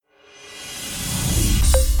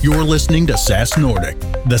You're listening to SaaS Nordic,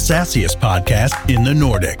 the sassiest podcast in the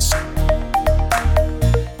Nordics.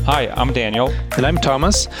 Hi, I'm Daniel. And I'm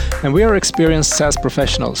Thomas, and we are experienced SaaS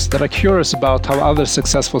professionals that are curious about how other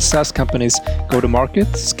successful SaaS companies go to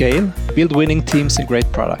market, scale, build winning teams and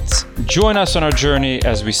great products. Join us on our journey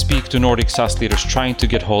as we speak to Nordic SaaS leaders trying to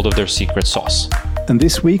get hold of their secret sauce. And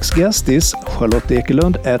this week's guest is Charlotte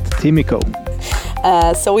Ekelund at Timico.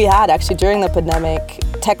 So we had actually during the pandemic,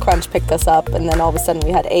 TechCrunch picked us up, and then all of a sudden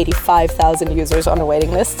we had 85,000 users on a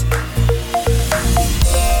waiting list.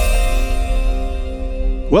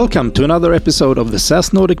 Welcome to another episode of the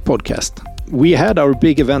SaaS Nordic podcast. We had our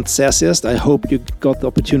big event SaaSiest. I hope you got the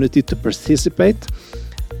opportunity to participate.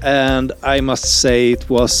 And I must say it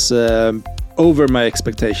was over my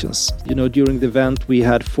expectations. You know, during the event we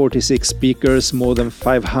had 46 speakers, more than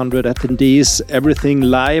 500 attendees, everything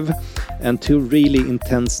live, and 2 really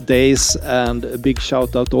intense days. And a big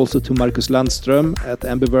shout out also to Marcus Landström at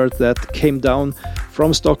Ambivert that came down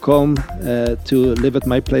from Stockholm to live at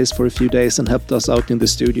my place for a few days and helped us out in the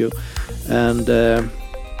studio. And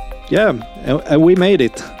we made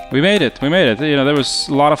it. We made it. You know, there was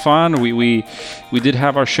a lot of fun. We did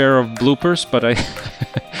have our share of bloopers, but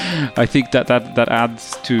I think that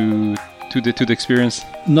adds to the experience.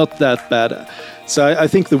 Not that bad. So I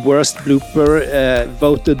think the worst blooper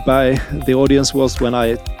voted by the audience was when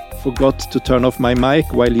I forgot to turn off my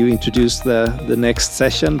mic while you introduced the next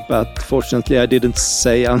session. But fortunately, I didn't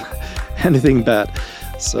say anything bad.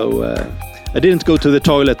 So I didn't go to the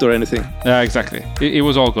toilet or anything. Yeah, exactly. It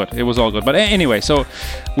was all good. But anyway, so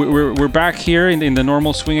we're back here in the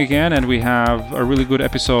normal swing again, and we have a really good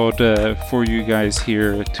episode for you guys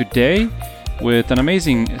here today with an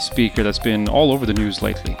amazing speaker that's been all over the news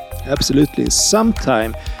lately. Absolutely.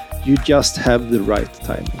 Sometime you just have the right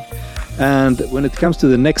timing. And when it comes to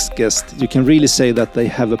the next guest, you can really say that they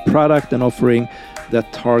have a product and offering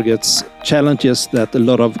that targets challenges that a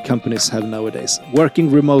lot of companies have nowadays.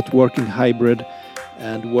 Working remote, working hybrid,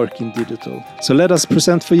 and working digital. So let us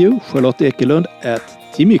present for you Charlotte Ekelund at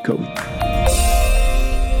Timico.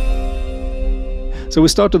 So we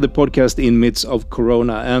started the podcast in midst of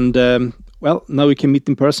Corona, and now we can meet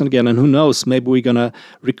in person again, and who knows, maybe we're going to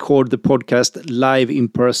record the podcast live in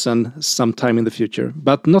person sometime in the future.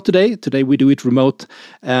 But not today. Today we do it remote,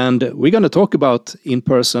 and we're going to talk about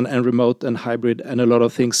in-person and remote and hybrid and a lot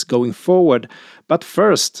of things going forward. But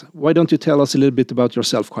first, why don't you tell us a little bit about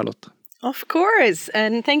yourself, Charlotte? Of course,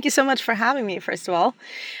 and thank you so much for having me, first of all.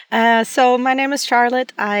 So my name is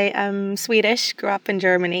Charlotte. I am Swedish, grew up in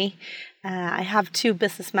Germany. I have 2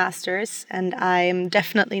 business masters, and I'm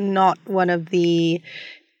definitely not one of the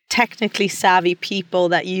technically savvy people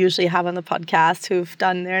that you usually have on the podcast who've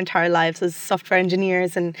done their entire lives as software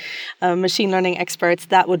engineers and machine learning experts.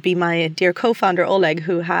 That would be my dear co-founder, Oleg,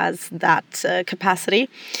 who has that capacity.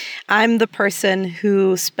 I'm the person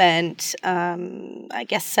who spent,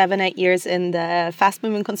 7-8 years in the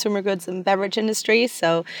fast-moving consumer goods and beverage industry.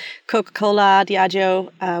 So Coca-Cola,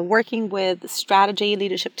 Diageo, working with strategy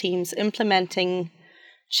leadership teams, implementing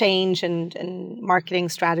change and marketing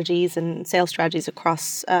strategies and sales strategies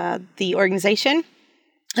across the organization.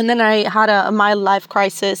 And then I had a mild life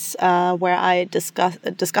crisis where I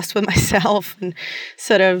discussed with myself and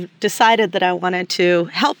sort of decided that I wanted to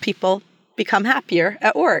help people become happier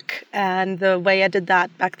at work. And the way I did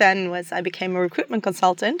that back then was I became a recruitment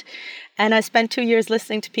consultant, and I spent 2 years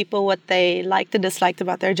listening to people what they liked and disliked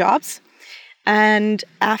about their jobs. And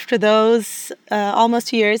after those almost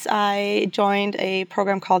 2 years, I joined a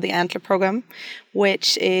program called the Antler Program,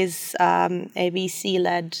 which is a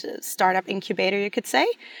VC-led startup incubator, you could say.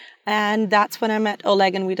 And that's when I met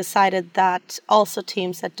Oleg, and we decided that also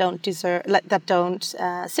teams that don't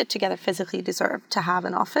sit together physically deserve to have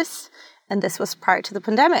an office. And this was prior to the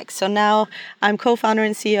pandemic. So now I'm co-founder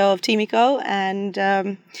and CEO of Timico, and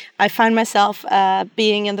I find myself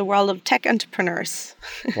being in the world of tech entrepreneurs.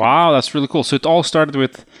 Wow, that's really cool. So it all started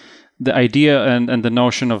with the idea and the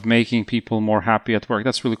notion of making people more happy at work.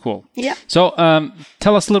 That's really cool. Yeah. So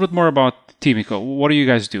tell us a little bit more about Timico. What do you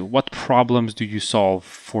guys do? What problems do you solve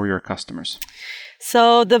for your customers?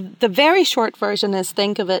 So the very short version is,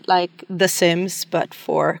 think of it like The Sims, but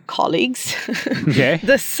for colleagues. Okay.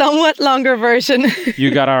 The somewhat longer version.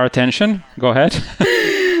 You got our attention. Go ahead.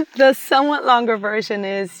 The somewhat longer version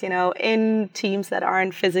is, in teams that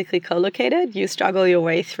aren't physically co-located, you struggle your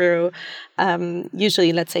way through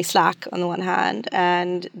usually, let's say, Slack on the one hand,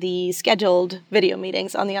 and the scheduled video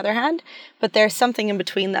meetings on the other hand. But there's something in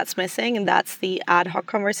between that's missing, and that's the ad hoc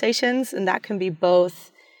conversations. And that can be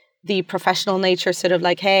both the professional nature, sort of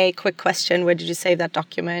like, hey, quick question, where did you save that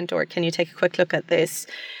document? Or can you take a quick look at this?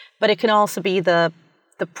 But it can also be the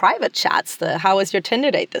the private chats, the how was your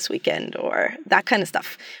Tinder date this weekend, or that kind of stuff,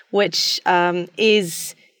 which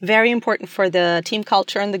is very important for the team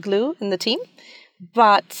culture and the glue in the team,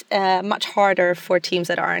 but much harder for teams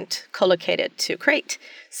that aren't co-located to create.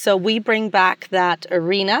 So we bring back that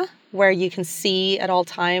arena where you can see at all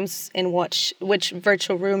times in which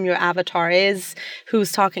virtual room your avatar is,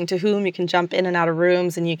 who's talking to whom. You can jump in and out of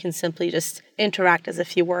rooms, and you can simply just interact as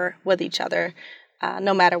if you were with each other,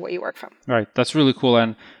 no matter where you work from. Right, that's really cool.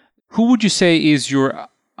 And who would you say is your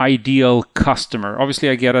ideal customer? Obviously,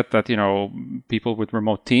 I get it that, people with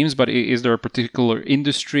remote teams, but is there a particular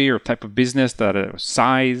industry or type of business, that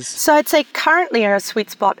size? So I'd say currently our sweet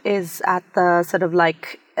spot is at the sort of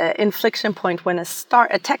like inflection point when a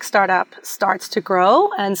tech startup starts to grow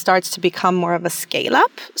and starts to become more of a scale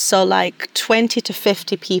up. So like 20 to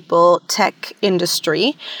 50 people tech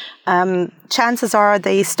industry. Chances are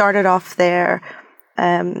they started off their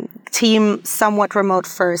team somewhat remote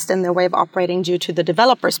first in their way of operating due to the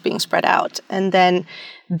developers being spread out. And then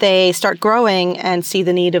they start growing and see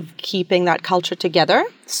the need of keeping that culture together.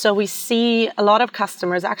 So we see a lot of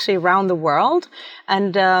customers actually around the world.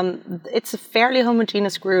 And it's a fairly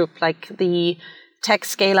homogeneous group. Like the tech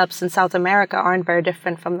scale-ups in South America aren't very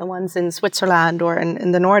different from the ones in Switzerland or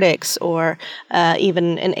in the Nordics or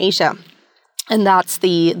even in Asia. And that's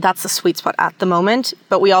the sweet spot at the moment.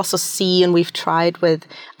 But we also see, and we've tried with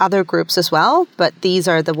other groups as well, but these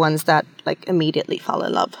are the ones that like immediately fall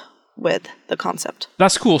in love with the concept.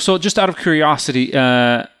 That's cool. So just out of curiosity,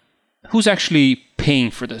 who's actually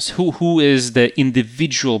paying for this? Who is the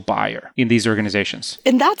individual buyer in these organizations?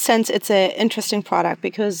 In that sense, it's an interesting product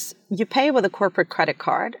because you pay with a corporate credit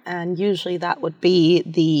card, and usually that would be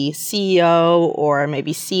the CEO or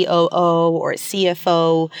maybe COO or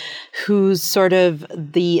CFO who's sort of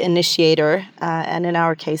the initiator, and in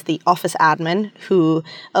our case, the office admin, who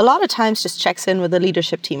a lot of times just checks in with the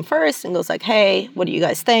leadership team first and goes like, hey, what do you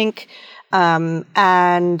guys think?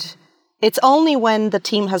 And it's only when the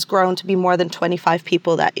team has grown to be more than 25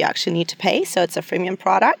 people that you actually need to pay. So it's a freemium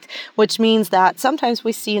product, which means that sometimes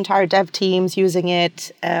we see entire dev teams using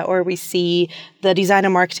it, or we see the design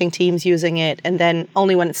and marketing teams using it. And then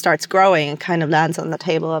only when it starts growing, it kind of lands on the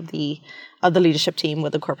table of the leadership team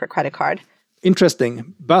with a corporate credit card.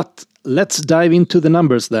 Interesting. But let's dive into the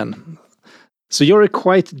numbers then. So you're a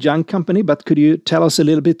quite young company, but could you tell us a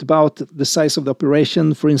little bit about the size of the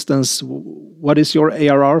operation? For instance, what is your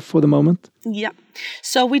ARR for the moment? Yeah.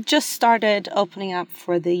 So we just started opening up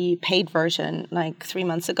for the paid version like 3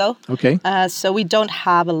 months ago. Okay. So we don't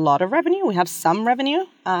have a lot of revenue. We have some revenue.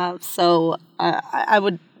 I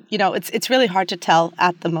would, it's really hard to tell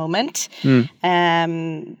at the moment.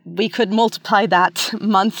 We could multiply that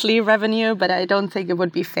monthly revenue, but I don't think it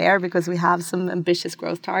would be fair because we have some ambitious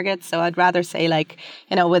growth targets. So I'd rather say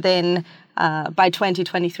within by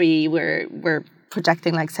 2023 we're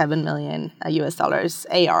projecting like $7 million US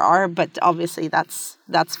ARR, but obviously that's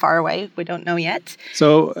far away. We don't know yet.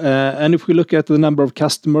 So and if we look at the number of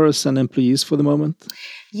customers and employees for the moment?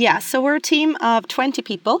 Yeah, so we're a team of 20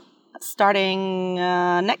 people. Starting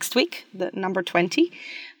next week, the number 20.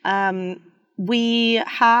 We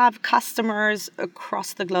have customers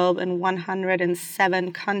across the globe in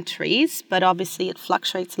 107 countries, but obviously it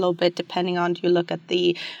fluctuates a little bit depending on, do you look at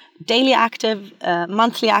the daily active,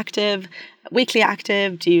 monthly active, weekly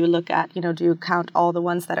active? Do you look at, do you count all the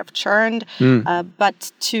ones that have churned?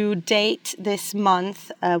 But to date this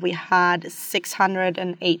month, we had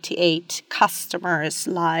 688 customers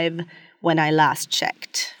live when I last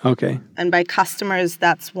checked. Okay. And by customers,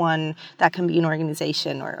 that's one that can be an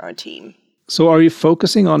organization or a team. So are you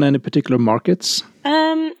focusing on any particular markets?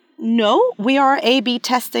 No, we are A/B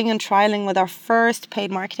testing and trialing with our first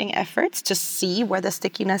paid marketing efforts to see where the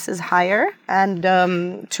stickiness is higher and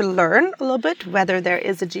to learn a little bit whether there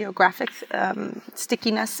is a geographic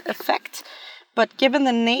stickiness effect. But given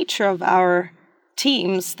the nature of our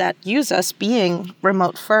teams that use us being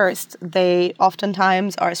remote first, they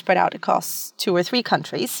oftentimes are spread out across 2 or 3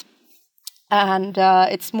 countries. And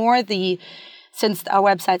it's more since our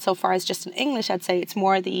website so far is just in English, I'd say it's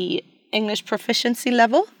more the English proficiency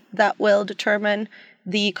level that will determine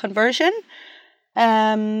the conversion.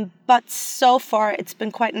 But so far it's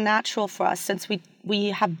been quite natural for us since we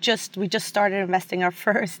just started investing our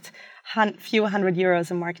first few hundred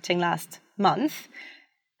euros in marketing last month.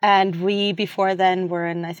 And we, before then, were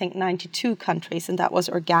in, I think, 92 countries, and that was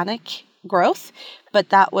organic growth. But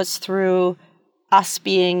that was through us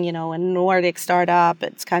being, a Nordic startup.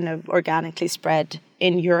 It's kind of organically spread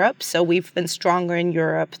in Europe. So we've been stronger in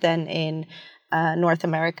Europe than in North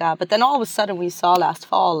America. But then all of a sudden we saw last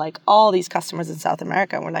fall, like all these customers in South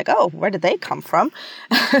America, and we're like, oh, where did they come from?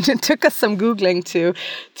 And it took us some Googling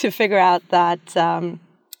to figure out that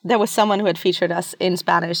there was someone who had featured us in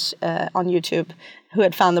Spanish on YouTube who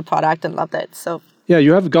had found the product and loved it. So yeah,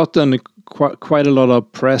 you have gotten quite a lot of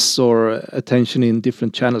press or attention in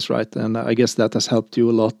different channels, right? And I guess that has helped you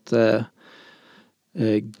a lot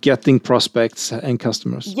getting prospects and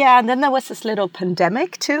customers. Yeah, and then there was this little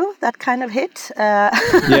pandemic too that kind of hit.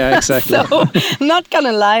 Yeah, exactly. So I'm not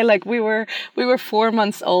gonna lie, like we were 4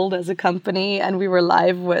 months old as a company, and we were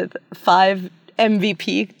live with 5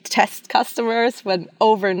 MVP test customers when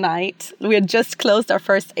overnight we had just closed our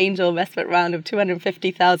first angel investment round of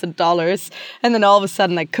 $250,000, and then all of a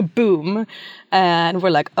sudden, like kaboom, and we're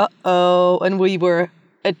like, uh-oh, and we were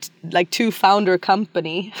a 2-founder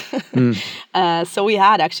company. So we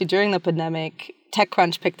had actually during the pandemic,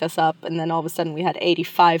 TechCrunch picked us up, and then all of a sudden we had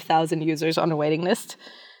 85,000 users on a waiting list.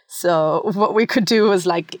 So what we could do was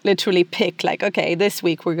like literally pick like, okay, this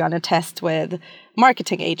week we're going to test with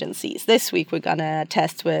marketing agencies. This week we're going to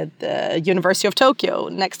test with the University of Tokyo.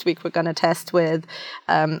 Next week we're going to test with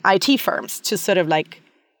IT firms to sort of like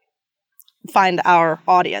find our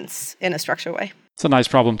audience in a structured way. It's a nice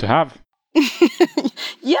problem to have.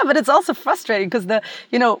 Yeah, but it's also frustrating because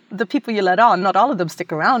the people you let on, not all of them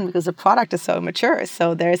stick around because the product is so mature.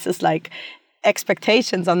 So there's this like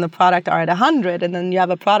expectations on the product are at 100, and then you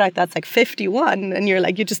have a product that's like 51, and you're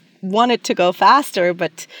like, you just want it to go faster.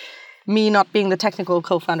 But me not being the technical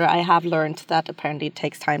co-founder, I have learned that apparently it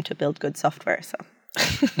takes time to build good software.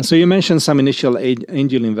 So you mentioned some initial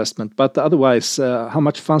angel investment, but otherwise, how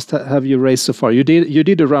much funds have you raised so far? You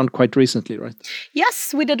did a round quite recently, right?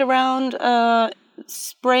 Yes, we did a round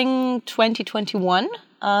spring 2021.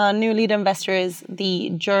 New lead investor is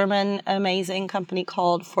the German amazing company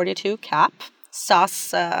called 42Cap,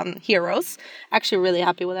 SaaS heroes. Actually really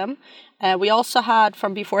happy with them. We also had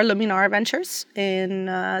from before Luminar Ventures in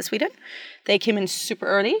Sweden. They came in super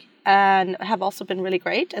early and have also been really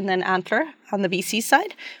great. And then Antler on the VC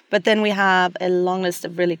side. But then we have a long list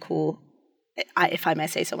of really cool, if I may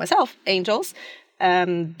say so myself, angels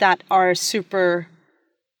that are super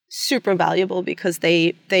valuable because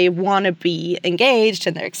they want to be engaged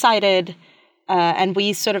and they're excited. And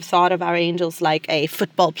we sort of thought of our angels like a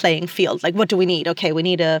football playing field. Like, what do we need? Okay, we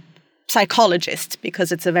need a psychologist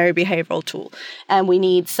because it's a very behavioral tool. And we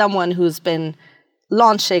need someone who's been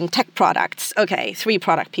launching tech products. Okay, 3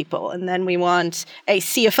 product people. And then we want a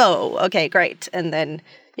CFO. Okay, great. And then,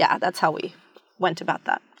 yeah, that's how we went about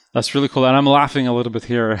that. That's really cool. And I'm laughing a little bit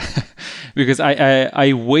here because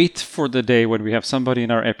I wait for the day when we have somebody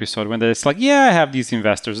in our episode when it's like, yeah, I have these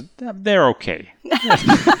investors. They're okay.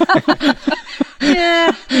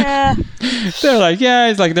 Yeah. They're like, yeah,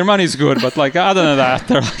 it's like their money's good. But like other than that,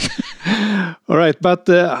 they're like... All right. But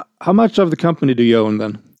how much of the company do you own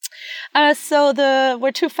then? So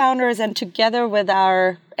we're 2 founders, and together with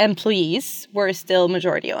our employees, we're still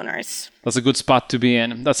majority owners. That's a good spot to be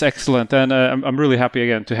in. That's excellent, and I'm really happy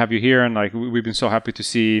again to have you here. And like we've been so happy to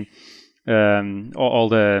see all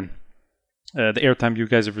the airtime you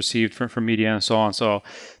guys have received from media and so on. So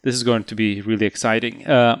this is going to be really exciting.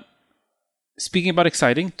 Speaking about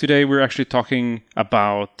exciting, today we're actually talking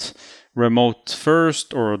about remote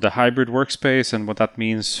first or the hybrid workspace and what that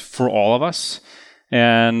means for all of us.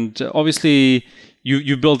 And obviously,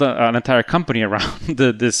 you build an entire company around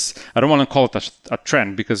this. I don't want to call it a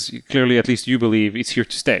trend because clearly, at least you believe it's here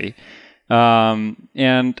to stay.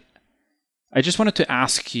 And I just wanted to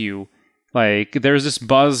ask you, like, there's this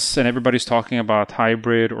buzz and everybody's talking about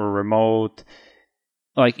hybrid or remote.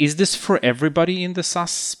 Like, is this for everybody in the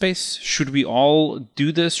SaaS space? Should we all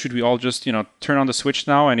do this? Should we all just, turn on the switch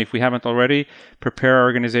now? And if we haven't already, prepare our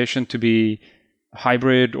organization to be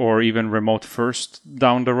hybrid or even remote first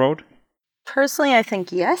down the road? Personally, I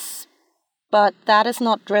think yes, but that is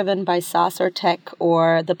not driven by SaaS or tech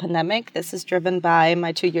or the pandemic. This is driven by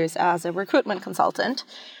my 2 years as a recruitment consultant,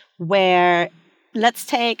 where let's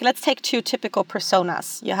take 2 typical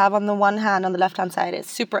personas. You have on the one hand, on the left-hand side, is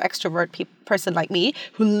super extrovert person like me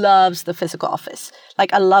who loves the physical office.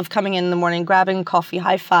 Like I love coming in the morning, grabbing coffee,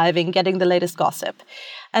 high-fiving, getting the latest gossip.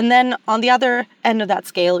 And then on the other end of that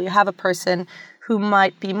scale, you have a person who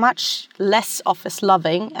might be much less office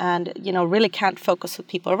loving and, really can't focus with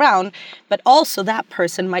people around. But also that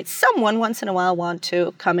person might someone once in a while want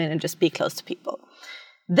to come in and just be close to people.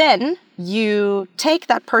 Then you take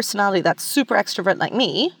that personality that's super extrovert like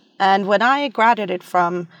me. And when I graduated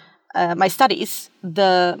from my studies,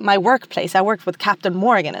 my workplace, I worked with Captain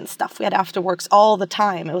Morgan and stuff. We had afterworks all the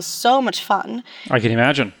time. It was so much fun. I can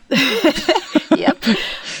imagine. Yep.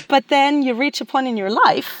 But then you reach a point in your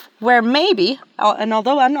life where maybe, and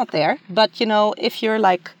although I'm not there, but if you're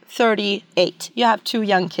like 38, you have 2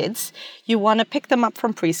 young kids, you want to pick them up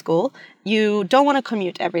from preschool, you don't want to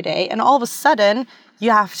commute every day, and all of a sudden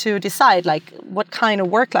you have to decide like what kind of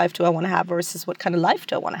work life do I want to have versus what kind of life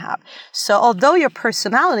do I want to have. So although your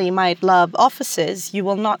personality might love offices, you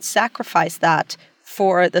will not sacrifice that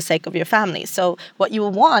for the sake of your family. So what you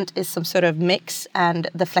will want is some sort of mix and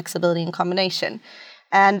the flexibility and combination.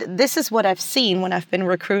 And this is what I've seen when I've been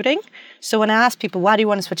recruiting. So when I ask people, why do you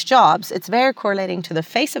want to switch jobs? It's very correlating to the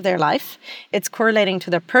phase of their life. It's correlating to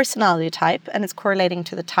their personality type, and it's correlating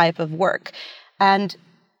to the type of work. And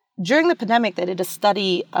during the pandemic, they did a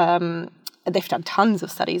study. They've done tons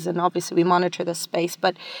of studies, and obviously we monitor this space.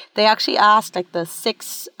 But they actually asked like the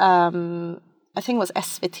 6, I think it was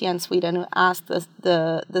SVT in Sweden, who asked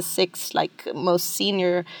the 6 like most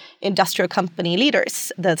senior industrial company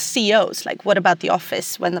leaders, the CEOs, like, what about the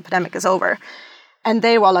office when the pandemic is over? And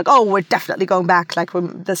they were all like, oh, we're definitely going back. Like,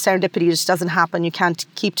 the serendipity just doesn't happen. You can't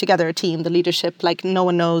keep together a team. The leadership, like, no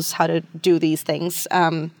one knows how to do these things.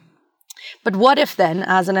 But what if then,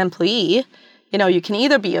 as an employee, you can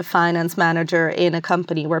either be a finance manager in a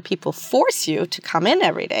company where people force you to come in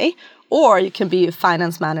every day, or you can be a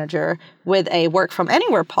finance manager with a work from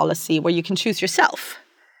anywhere policy where you can choose yourself.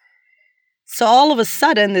 So all of a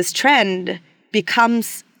sudden, this trend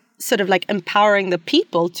becomes sort of like empowering the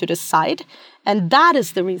people to decide. And that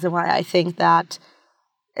is the reason why I think that,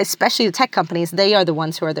 especially the tech companies, they are the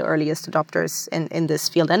ones who are the earliest adopters in this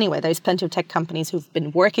field anyway. There's plenty of tech companies who've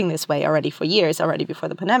been working this way already for years, already before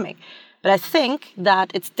the pandemic. But I think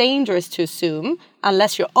that it's dangerous to assume,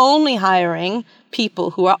 unless you're only hiring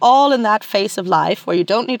people who are all in that phase of life where you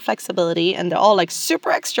don't need flexibility and they're all like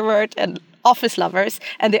super extrovert and office lovers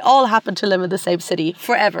and they all happen to live in the same city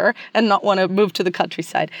forever and not want to move to the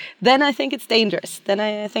countryside, then I think it's dangerous. Then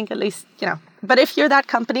I think at least, But if you're that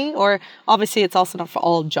company, or obviously it's also not for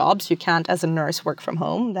all jobs, you can't as a nurse work from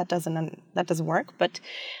home. That doesn't work. But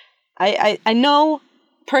I know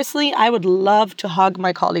personally, I would love to hug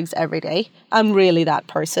my colleagues every day. I'm really that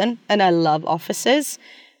person, and I love offices,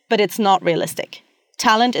 but it's not realistic.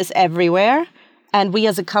 Talent is everywhere, and we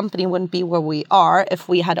as a company wouldn't be where we are if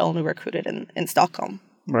we had only recruited in Stockholm.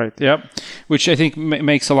 Right. Yeah. Which I think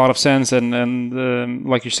makes a lot of sense, and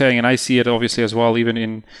like you're saying, and I see it obviously as well, even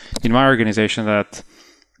in my organization, that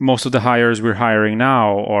most of the hires we're hiring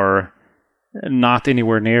now are not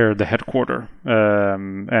anywhere near the headquarter,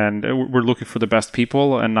 and we're looking for the best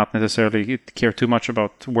people and not necessarily care too much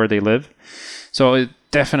about where they live. So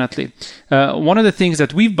definitely, one of the things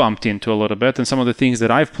that we've bumped into a little bit, and some of the things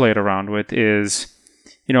that I've played around with is,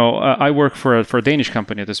 I work for a Danish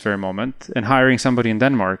company at this very moment, and hiring somebody in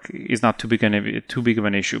Denmark is not too big of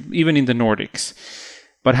an issue, even in the Nordics.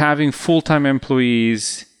 But having full-time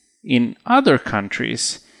employees in other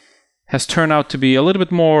countries has turned out to be a little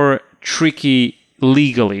bit more tricky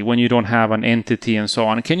legally when you don't have an entity and so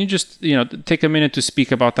on. Can you just, take a minute to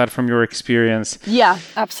speak about that from your experience? Yeah,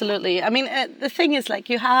 absolutely. I mean, the thing is, like,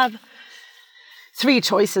 you have 3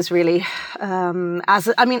 choices, really.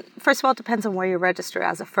 First of all, it depends on where you register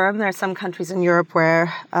as a firm. There are some countries in Europe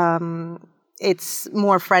where it's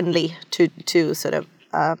more friendly to sort of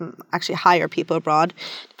actually hire people abroad,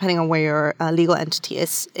 depending on where your legal entity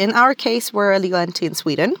is. In our case, we're a legal entity in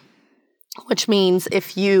Sweden, which means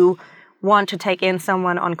if you want to take in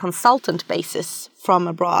someone on consultant basis from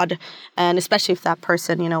abroad, and especially if that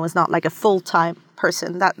person, is not like a full-time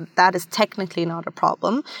person, that is technically not a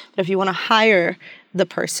problem. But if you want to hire the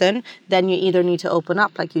person, then you either need to open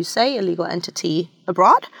up, like you say, a legal entity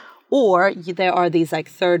abroad, or there are these like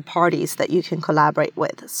third parties that you can collaborate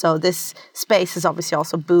with. So this space has obviously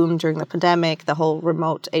also boomed during the pandemic, the whole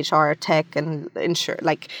remote HR tech and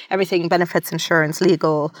like everything, benefits, insurance,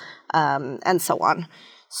 legal, and so on.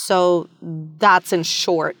 So that's in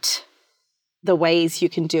short the ways you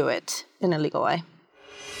can do it in a legal way.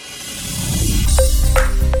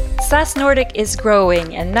 SAS Nordic is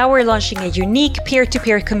growing, and now we're launching a unique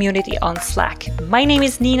peer-to-peer community on Slack. My name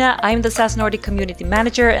is Nina, I'm the SAS Nordic Community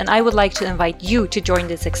Manager, and I would like to invite you to join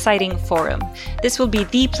this exciting forum. This will be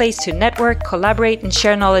the place to network, collaborate, and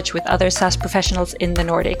share knowledge with other SAS professionals in the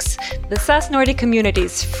Nordics. The SAS Nordic community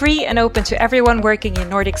is free and open to everyone working in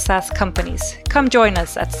Nordic SaaS companies. Come join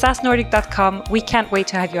us at sasnordic.com. We can't wait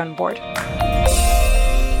to have you on board.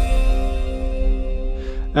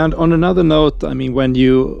 And on another note, I mean, when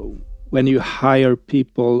you hire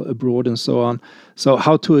people abroad and so on, so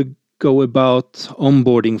how to go about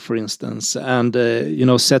onboarding, for instance, and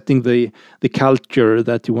setting the culture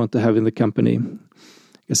that you want to have in the company.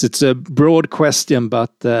 Yes, it's a broad question,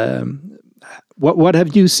 but what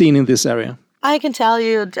have you seen in this area? I can tell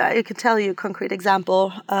you a concrete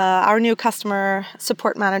example. Our new customer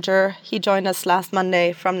support manager, he joined us last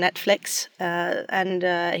Monday from Netflix, and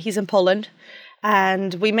he's in Poland.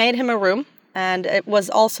 And we made him a room, and it was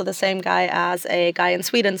also the same guy as a guy in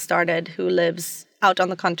Sweden started, who lives out on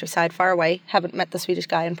the countryside far away. Haven't met the Swedish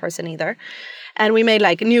guy in person either. And we made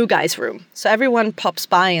like a new guy's room. So everyone pops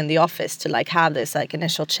by in the office to like have this like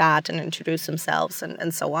initial chat and introduce themselves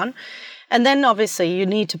and so on. And then obviously you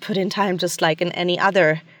need to put in time just like in any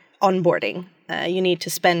other onboarding. You need to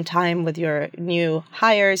spend time with your new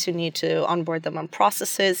hires. You need to onboard them on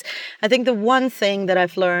processes. I think the one thing that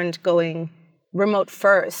I've learned going remote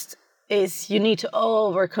first is you need to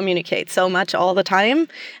over-communicate so much all the time.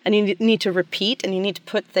 And you need to repeat, and you need to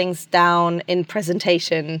put things down in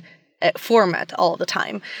presentation format all the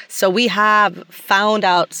time. So we have found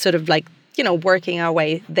out sort of like, working our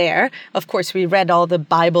way there. Of course, we read all the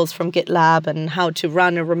Bibles from GitLab and how to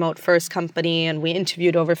run a remote first company. And we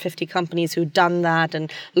interviewed over 50 companies who've done that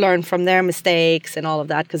and learned from their mistakes and all of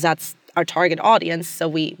that, because that's our target audience. So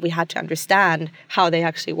we had to understand how they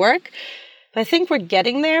actually work. But I think we're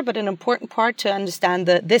getting there, but an important part to understand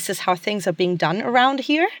that this is how things are being done around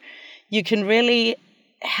here. You can really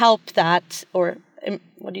help that, or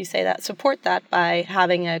support that by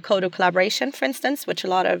having a code of collaboration, for instance, which a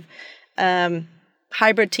lot of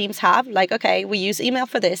hybrid teams have. Like, okay, we use email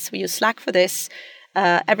for this, we use Slack for this.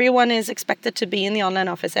 Everyone is expected to be in the online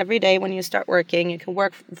office every day when you start working. You can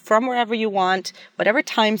work from wherever you want, whatever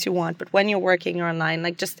times you want, but when you're working, you're online.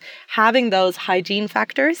 Like just having those hygiene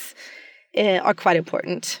factors are quite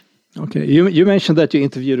important. Okay, you mentioned that you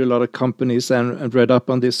interviewed a lot of companies and read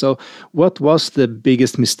up on this. So what was the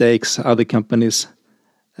biggest mistakes other companies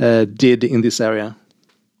did in this area?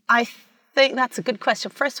 I think that's a good question.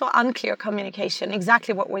 First of all, unclear communication,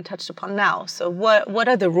 exactly what we touched upon now. So what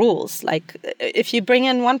are the rules? Like if you bring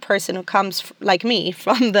in one person who comes like me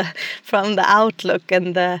from the Outlook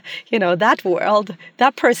and the that world,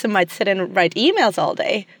 that person might sit and write emails all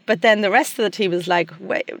day, but then the rest of the team is like,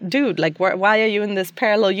 wait, dude, like why are you in this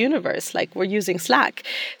parallel universe? Like we're using Slack.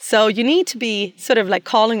 So you need to be sort of like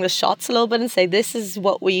calling the shots a little bit and say this is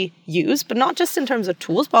what we use, but not just in terms of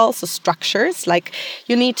tools, but also structures. Like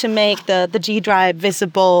you need to make the G Drive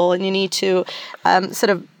visible, and you need to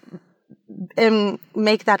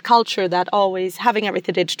make that culture that always having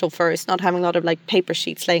everything digital first, not having a lot of like paper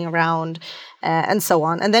sheets laying around and so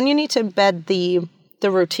on. And then you need to embed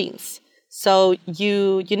the routines. So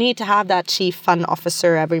you need to have that chief fun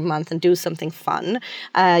officer every month and do something fun.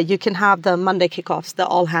 You can have the Monday kickoffs, the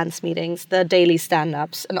all hands meetings, the daily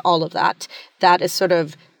stand-ups and all of that. That is sort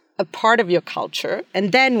of a part of your culture.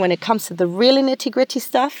 And then when it comes to the really nitty-gritty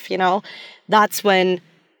stuff, that's when,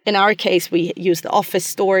 in our case, we use the office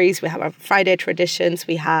stories, we have our Friday traditions,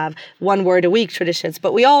 we have 1 word a week traditions,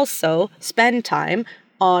 but we also spend time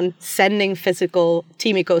on sending physical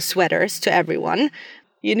Teamico sweaters to everyone.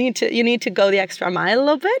 You need to go the extra mile a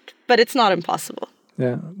little bit, but it's not impossible.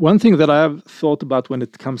 Yeah. One thing that I've thought about when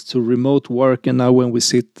it comes to remote work, and now when we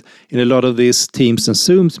sit in a lot of these Teams and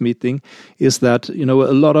Zooms meeting, is that, a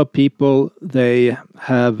lot of people, they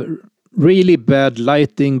have really bad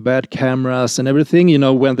lighting, bad cameras and everything.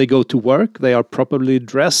 When they go to work, they are properly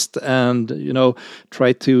dressed and,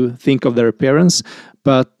 try to think of their appearance.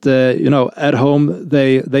 But, at home,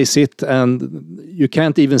 they sit and you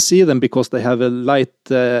can't even see them because they have a light,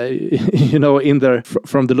 in there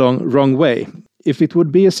from the wrong way. If it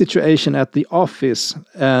would be a situation at the office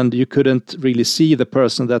and you couldn't really see the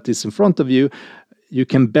person that is in front of you, you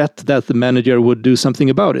can bet that the manager would do something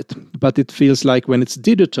about it. But it feels like when it's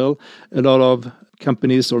digital, a lot of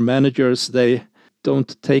companies or managers, they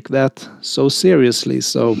don't take that so seriously.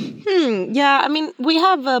 So, yeah, I mean, we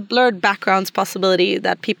have a blurred backgrounds possibility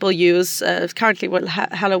that people use currently with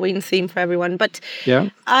Halloween theme for everyone. But yeah,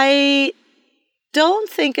 I don't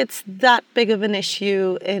think it's that big of an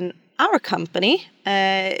issue in our company.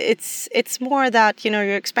 It's more that,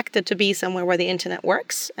 you're expected to be somewhere where the internet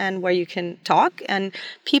works and where you can talk, and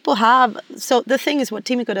people have. So the thing is, what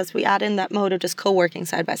Teamico does, we add in that mode of just co-working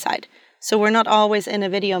side by side. So we're not always in a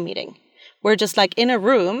video meeting. We're just like in a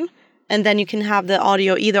room, and then you can have the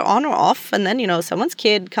audio either on or off. And then, someone's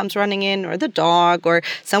kid comes running in, or the dog, or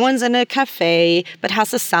someone's in a cafe but has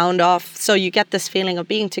the sound off. So you get this feeling of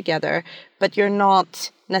being together, but you're not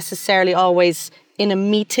necessarily always in a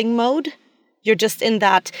meeting mode. You're just in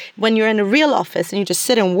that when you're in a real office and you just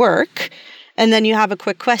sit and work, and then you have a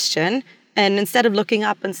quick question, and instead of looking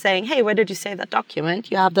up and saying, hey, where did you save that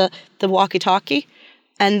document? You have the walkie-talkie,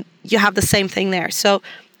 and you have the same thing there. So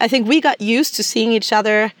I think we got used to seeing each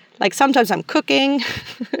other Like sometimes I'm cooking.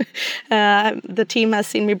 The team has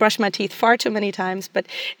seen me brush my teeth far too many times, but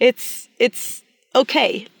it's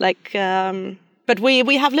okay. Like, but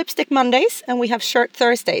we have lipstick Mondays and we have shirt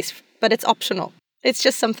Thursdays, but it's optional. It's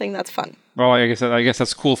just something that's fun. Well, I guess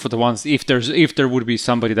that's cool for the ones if there would be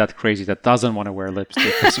somebody that crazy that doesn't want to wear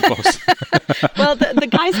lipstick, I suppose. Well, the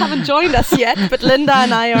guys haven't joined us yet, but Linda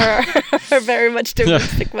and I are very much doing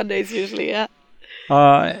lipstick Mondays usually. Yeah.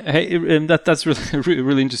 Hey, that's really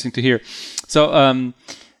really interesting to hear. So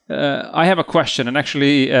I have a question, and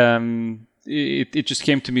actually it just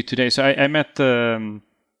came to me today. So I met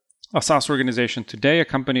a SaaS organization today, a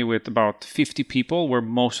company with about 50 people, where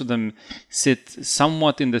most of them sit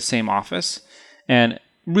somewhat in the same office, and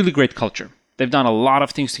really great culture. They've done a lot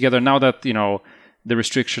of things together. Now that the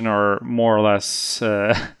restrictions are more or less,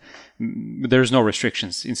 there's no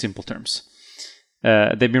restrictions in simple terms.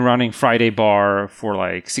 They've been running Friday Bar for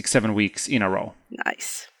like 6-7 weeks in a row.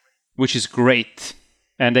 Nice. Which is great,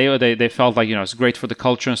 and they felt like it's great for the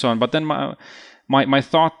culture and so on. But then my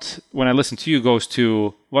thought when I listen to you goes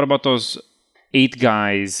to, what about those 8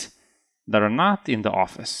 guys that are not in the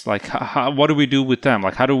office? Like, what do we do with them?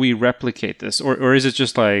 Like, how do we replicate this? Or is it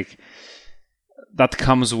just like, that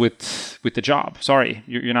comes with the job? Sorry,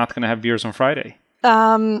 you're not going to have beers on Friday.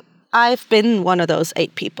 I've been one of those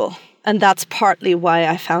 8 people. And that's partly why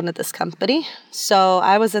I founded this company. So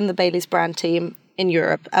I was in the Baileys brand team in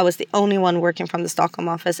Europe. I was the only one working from the Stockholm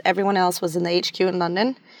office. Everyone else was in the HQ in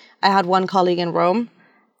London. I had one colleague in Rome,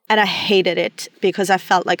 and I hated it because I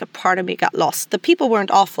felt like a part of me got lost. The people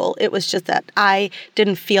weren't awful. It was just that I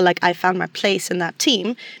didn't feel like I found my place in that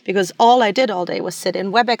team, because all I did all day was sit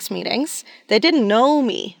in WebEx meetings. They didn't know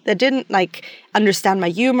me. They didn't understand my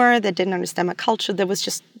humor. They didn't understand my culture. There was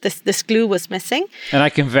just this glue was missing. And I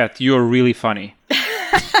can vet, you're really funny.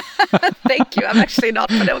 Thank you. I'm actually not,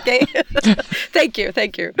 but okay. Thank you.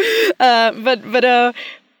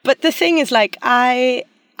 But the thing is, like, I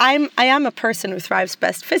am a person who thrives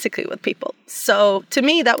best physically with people. So to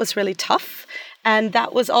me, that was really tough. And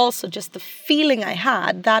that was also just the feeling I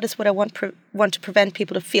had. That is what I want to prevent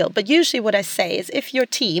people to feel. But usually what I say is, if your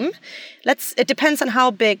team, it depends on how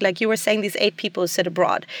big, like you were saying, these 8 people who sit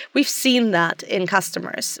abroad. We've seen that in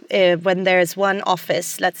customers. When there's one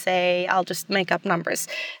office, let's say, I'll just make up numbers.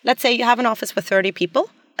 Let's say you have an office with 30 people.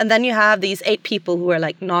 And then you have these 8 people who are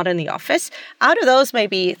like not in the office. Out of those,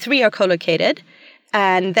 maybe 3 are co-located.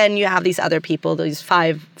 And then you have these other people, these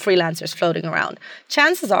 5 freelancers floating around.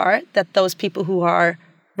 Chances are that those people who are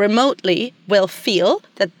remotely will feel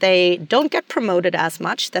that they don't get promoted as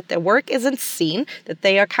much, that their work isn't seen, that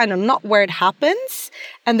they are kind of not where it happens,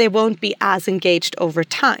 and they won't be as engaged over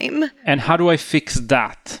time. And how do I fix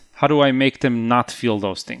that? How do I make them not feel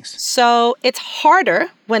those things? So it's harder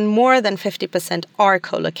when more than 50% are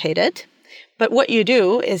co-located. But what you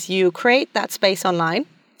do is you create that space online.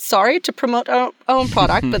 Sorry to promote our own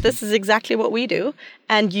product, but this is exactly what we do.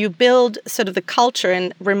 And you build sort of the culture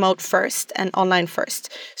in remote first and online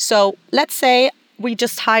first. So let's say we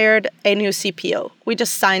just hired a new CPO. We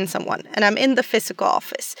just signed someone and I'm in the physical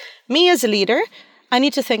office. Me as a leader, I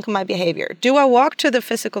need to think of my behavior. Do I walk to the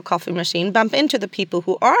physical coffee machine, bump into the people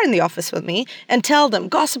who are in the office with me and tell them,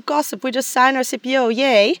 gossip, we just signed our CPO,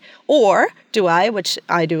 yay? Or do I, which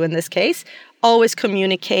I do in this case, always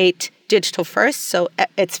communicate digital first, so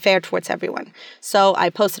it's fair towards everyone. So I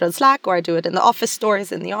post it on Slack, or I do it in the office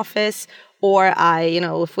stories in the office, or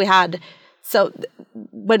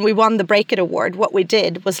when we won the Break It Award, what we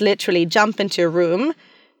did was literally jump into a room,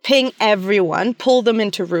 ping everyone, pull them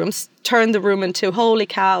into rooms, turn the room into, holy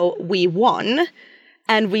cow, we won,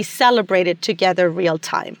 and we celebrated together real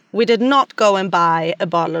time. We did not go and buy a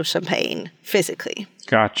bottle of champagne physically.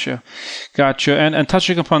 Gotcha. And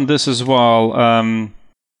touching upon this as well,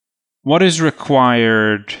 what is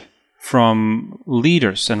required from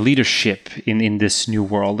leaders and leadership in this new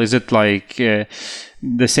world? Is it like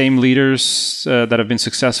the same leaders that have been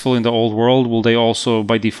successful in the old world? Will they also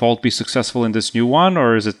by default be successful in this new one,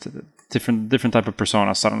 or is it different type of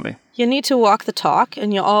persona suddenly? You need to walk the talk,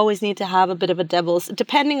 and you always need to have a bit of a devil's,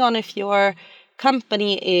 depending on if your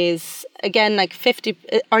company is, again, like 50,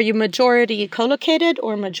 are you majority co-located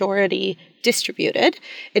or majority distributed?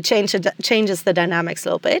 It changes the dynamics a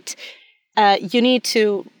little bit. You need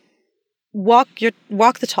to walk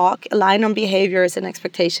the talk, align on behaviors and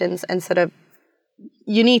expectations, and sort of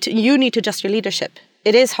you need to adjust your leadership.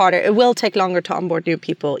 It is harder. It will take longer to onboard new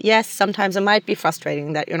people. Yes, sometimes it might be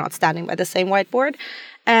frustrating that you're not standing by the same whiteboard,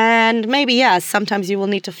 and maybe yes, sometimes you will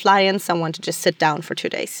need to fly in someone to just sit down for 2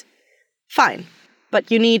 days. Fine, but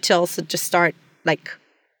you need to also just start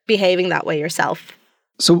behaving that way yourself.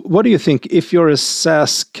 So what do you think, if you're a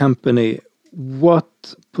SaaS company,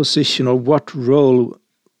 what position or what role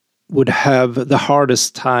would have the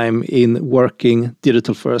hardest time in working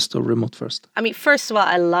digital first or remote first? I mean, first of all,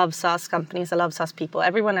 I love SaaS companies. I love SaaS people.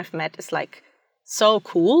 Everyone I've met is like so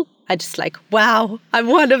cool. I just like, wow, I'm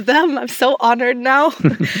one of them. I'm so honored now.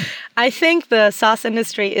 I think the SaaS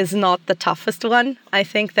industry is not the toughest one. I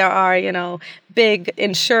think there are, big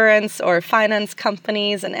insurance or finance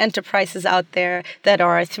companies and enterprises out there that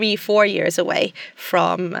are 3-4 years away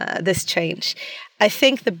from this change. I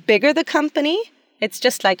think the bigger the company, it's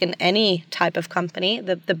just like in any type of company,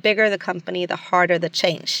 the bigger the company, the harder the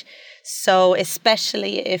change. So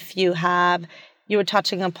especially if you were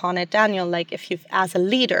touching upon it, Daniel, like if you've, as a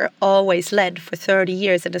leader, always led for 30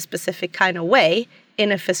 years in a specific kind of way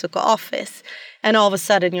in a physical office, and all of a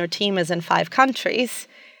sudden your team is in 5 countries,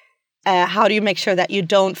 how do you make sure that you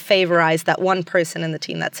don't favorize that one person in the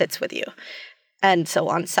team that sits with you, and so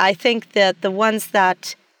on? So I think that the ones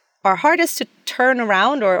that are hardest to turn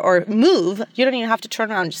around or move, you don't even have to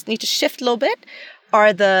turn around, just need to shift a little bit,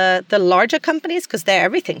 are the larger companies, because there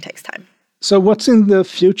everything takes time. So what's in the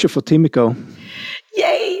future for Timico?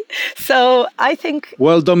 Yay! So I think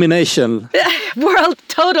world domination.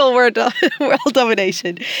 Total world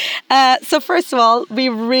domination. So first of all, we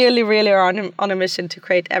really, really are on a mission to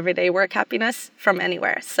create everyday work happiness from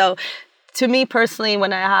anywhere. So to me personally,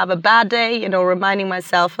 when I have a bad day, reminding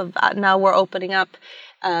myself of now we're opening up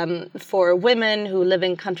for women who live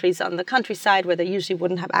in countries on the countryside where they usually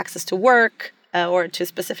wouldn't have access to work, or to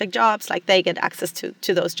specific jobs, like they get access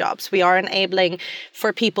to those jobs. We are enabling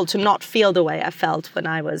for people to not feel the way I felt when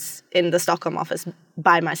I was in the Stockholm office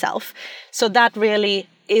by myself. So that really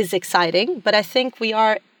is exciting. But I think we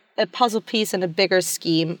are a puzzle piece in a bigger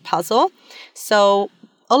scheme puzzle. So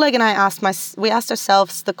Oleg and I we asked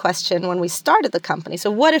ourselves the question when we started the company. So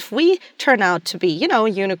what if we turn out to be, a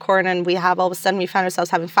unicorn, and we have all of a sudden we find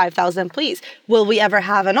ourselves having 5,000 employees? Will we ever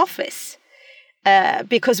have an office?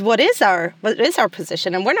 Because what is our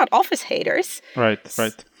position? And we're not office haters. Right.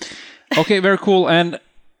 Okay, very cool. And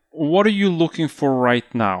what are you looking for right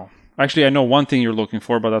now? Actually, I know one thing you're looking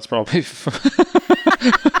for, but that's probably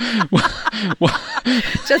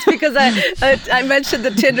just because I mentioned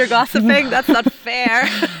the Tinder gossiping. That's not fair.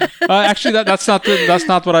 Actually, that's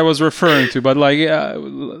not what I was referring to. But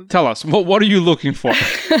tell us, what are you looking for?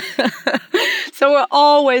 So we're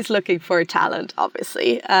always looking for talent,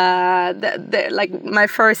 obviously. Like my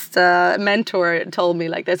first mentor told me,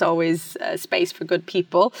 there's always space for good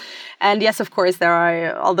people. And yes, of course, there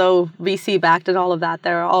are, although VC backed and all of that,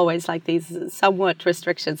 there are always these somewhat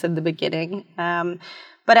restrictions in the beginning.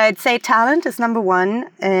 But I'd say talent is number one.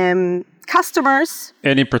 Customers.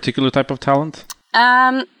 Any particular type of talent?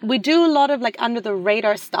 We do a lot of under the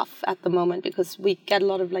radar stuff at the moment, because we get a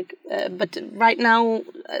lot of but right now,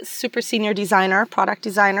 super senior designer, product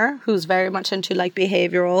designer, who's very much into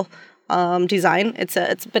behavioral design. It's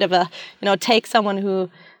a bit of a, take someone who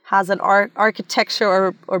has an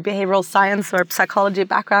architecture or behavioral science or psychology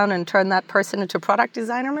background and turn that person into a product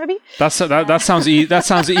designer, maybe. That sounds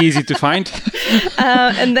easy to find.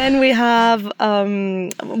 And then we have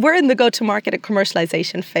we're in the go-to-market and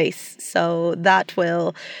commercialization phase, so that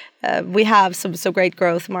will. We have some great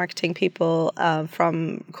growth marketing people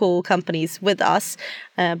from cool companies with us,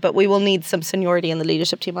 but we will need some seniority in the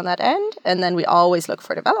leadership team on that end. And then we always look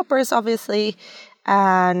for developers, obviously.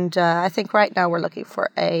 And I think right now we're looking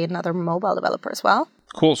for another mobile developer as well.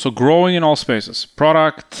 Cool. So growing in all spaces,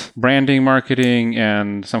 product, branding, marketing,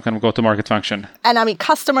 and some kind of go-to-market function. And I mean,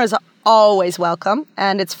 customers are always welcome,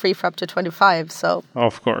 and it's free for up to 25. So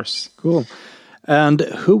of course. Cool. And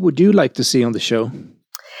who would you like to see on the show?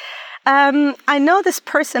 I know this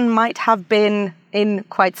person might have been in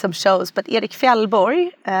quite some shows, but Erik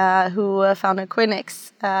Fjellborg, who founded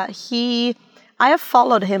Quinix, I have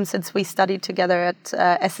followed him since we studied together at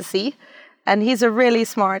SSE, and he's a really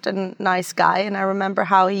smart and nice guy. And I remember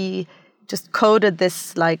how he just coded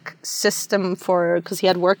this system because he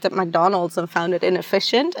had worked at McDonald's and found it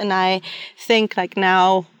inefficient. And I think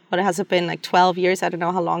now, what has it been 12 years? I don't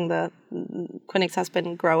know how long the Quinix has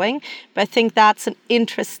been growing, but I think that's an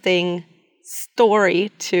interesting story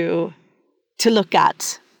to look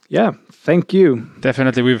at. Yeah, thank you.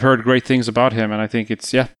 Definitely, we've heard great things about him, and I think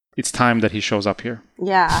it's time that he shows up here.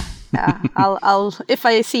 Yeah. I'll if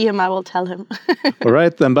I see him, I will tell him. All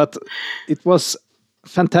right then, but it was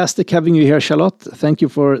fantastic having you here, Charlotte. Thank you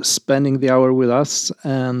for spending the hour with us,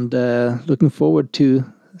 and looking forward to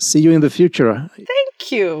see you in the future.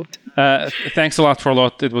 Thank you. Thanks a lot,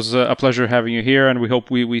 Charlotte. It was a pleasure having you here, and we hope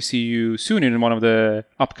we see you soon in one of the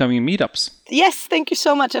upcoming meetups. Yes, thank you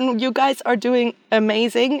so much. And you guys are doing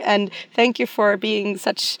amazing, and thank you for being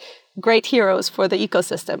such great heroes for the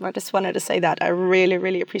ecosystem. I just wanted to say that. I really,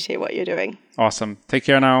 really appreciate what you're doing. Awesome. Take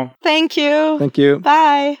care now. Thank you. Thank you.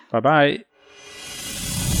 Bye. Bye-bye.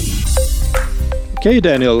 Okay,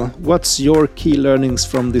 Daniel, what's your key learnings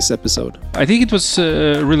from this episode? I think it was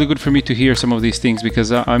really good for me to hear some of these things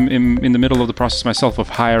because I'm in the middle of the process myself of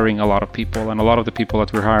hiring a lot of people, and a lot of the people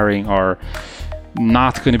that we're hiring are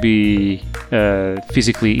not going to be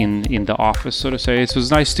physically in the office, so to say. So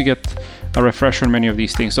it's nice to get a refresher on many of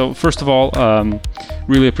these things. So first of all,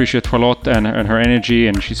 really appreciate Charlotte and her energy,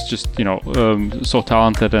 and she's just so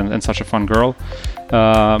talented and such a fun girl.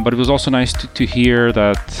 But it was also nice to hear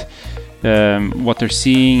that what they're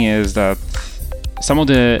seeing is that some of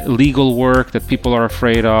the legal work that people are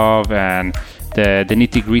afraid of and the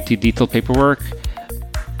nitty-gritty detailed paperwork,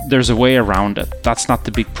 there's a way around it. That's not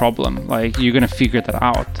the big problem. Like, you're gonna figure that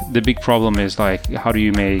out. The big problem is like, how do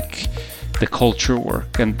you make the culture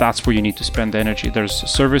work? And that's where you need to spend the energy. There's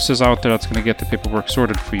services out there that's gonna get the paperwork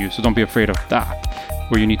sorted for you, so don't be afraid of that.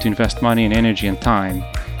 Where you need to invest money and energy and time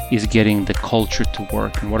is getting the culture to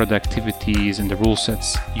work, and what are the activities and the rule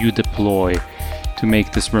sets you deploy to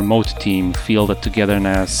make this remote team feel the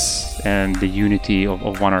togetherness and the unity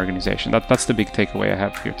of one organization. That's the big takeaway I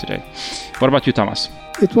have here today. What about you, Thomas?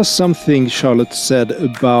 It was something Charlotte said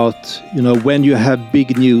about, when you have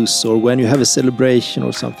big news or when you have a celebration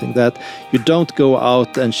or something, that you don't go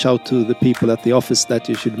out and shout to the people at the office that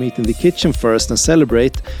you should meet in the kitchen first and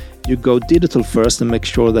celebrate. You go digital first and make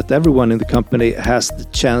sure that everyone in the company has the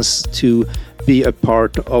chance to be a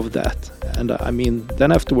part of that. And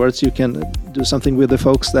then afterwards you can do something with the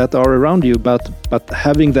folks that are around you, but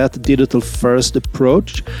having that digital first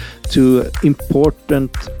approach to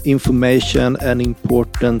important information and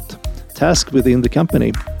important task within the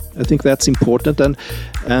company, I think that's important,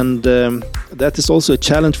 and that is also a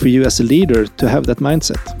challenge for you as a leader to have that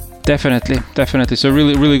mindset. Definitely. So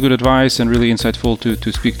really good advice and really insightful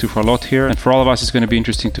to speak to Charlotte here. And for all of us, it's going to be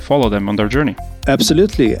interesting to follow them on their journey.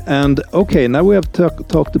 Absolutely. And okay, now we have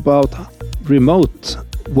talked about remote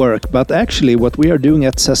work, but actually what we are doing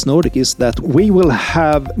at SAS Nordic is that we will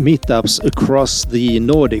have meetups across the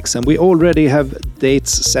Nordics, and we already have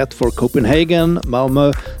dates set for Copenhagen,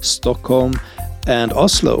 Malmö, Stockholm, and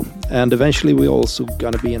Oslo, and eventually we're also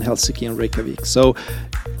going to be in Helsinki and Reykjavik. So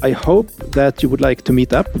I hope that you would like to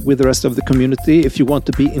meet up with the rest of the community. If you want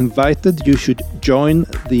to be invited, you should join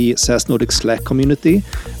the SAS Nordic Slack community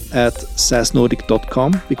at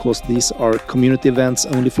sasnordic.com, because these are community events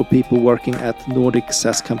only for people working at Nordic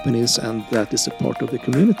SaaS companies, and that is a part of the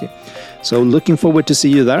community. So looking forward to see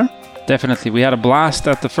you there. Definitely. We had a blast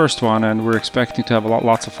at the first one, and we're expecting to have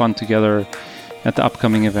lots of fun together at the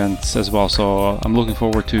upcoming events as well. So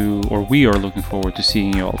we are looking forward to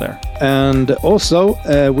seeing you all there. And also,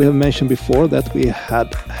 we have mentioned before that we had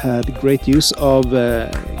great use of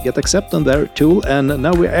GetAccept on their tool, and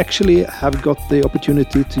now we actually have got the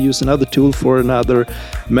opportunity to use another tool for another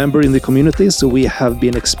member in the community. So we have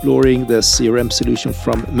been exploring the CRM solution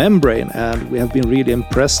from Membrane, and we have been really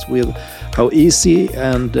impressed with how easy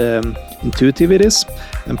and intuitive it is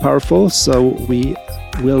and powerful. So we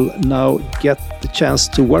will now get the chance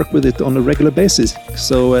to work with it on a regular basis.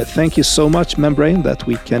 So thank you so much, Membrane, that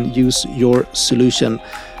we can use your solution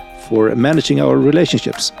for managing our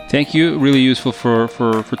relationships. Thank you. Really useful for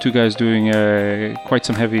two guys doing quite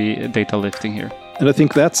some heavy data lifting here. And I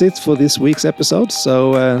think that's it for this week's episode.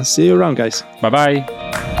 So see you around, guys.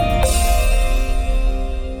 Bye-bye.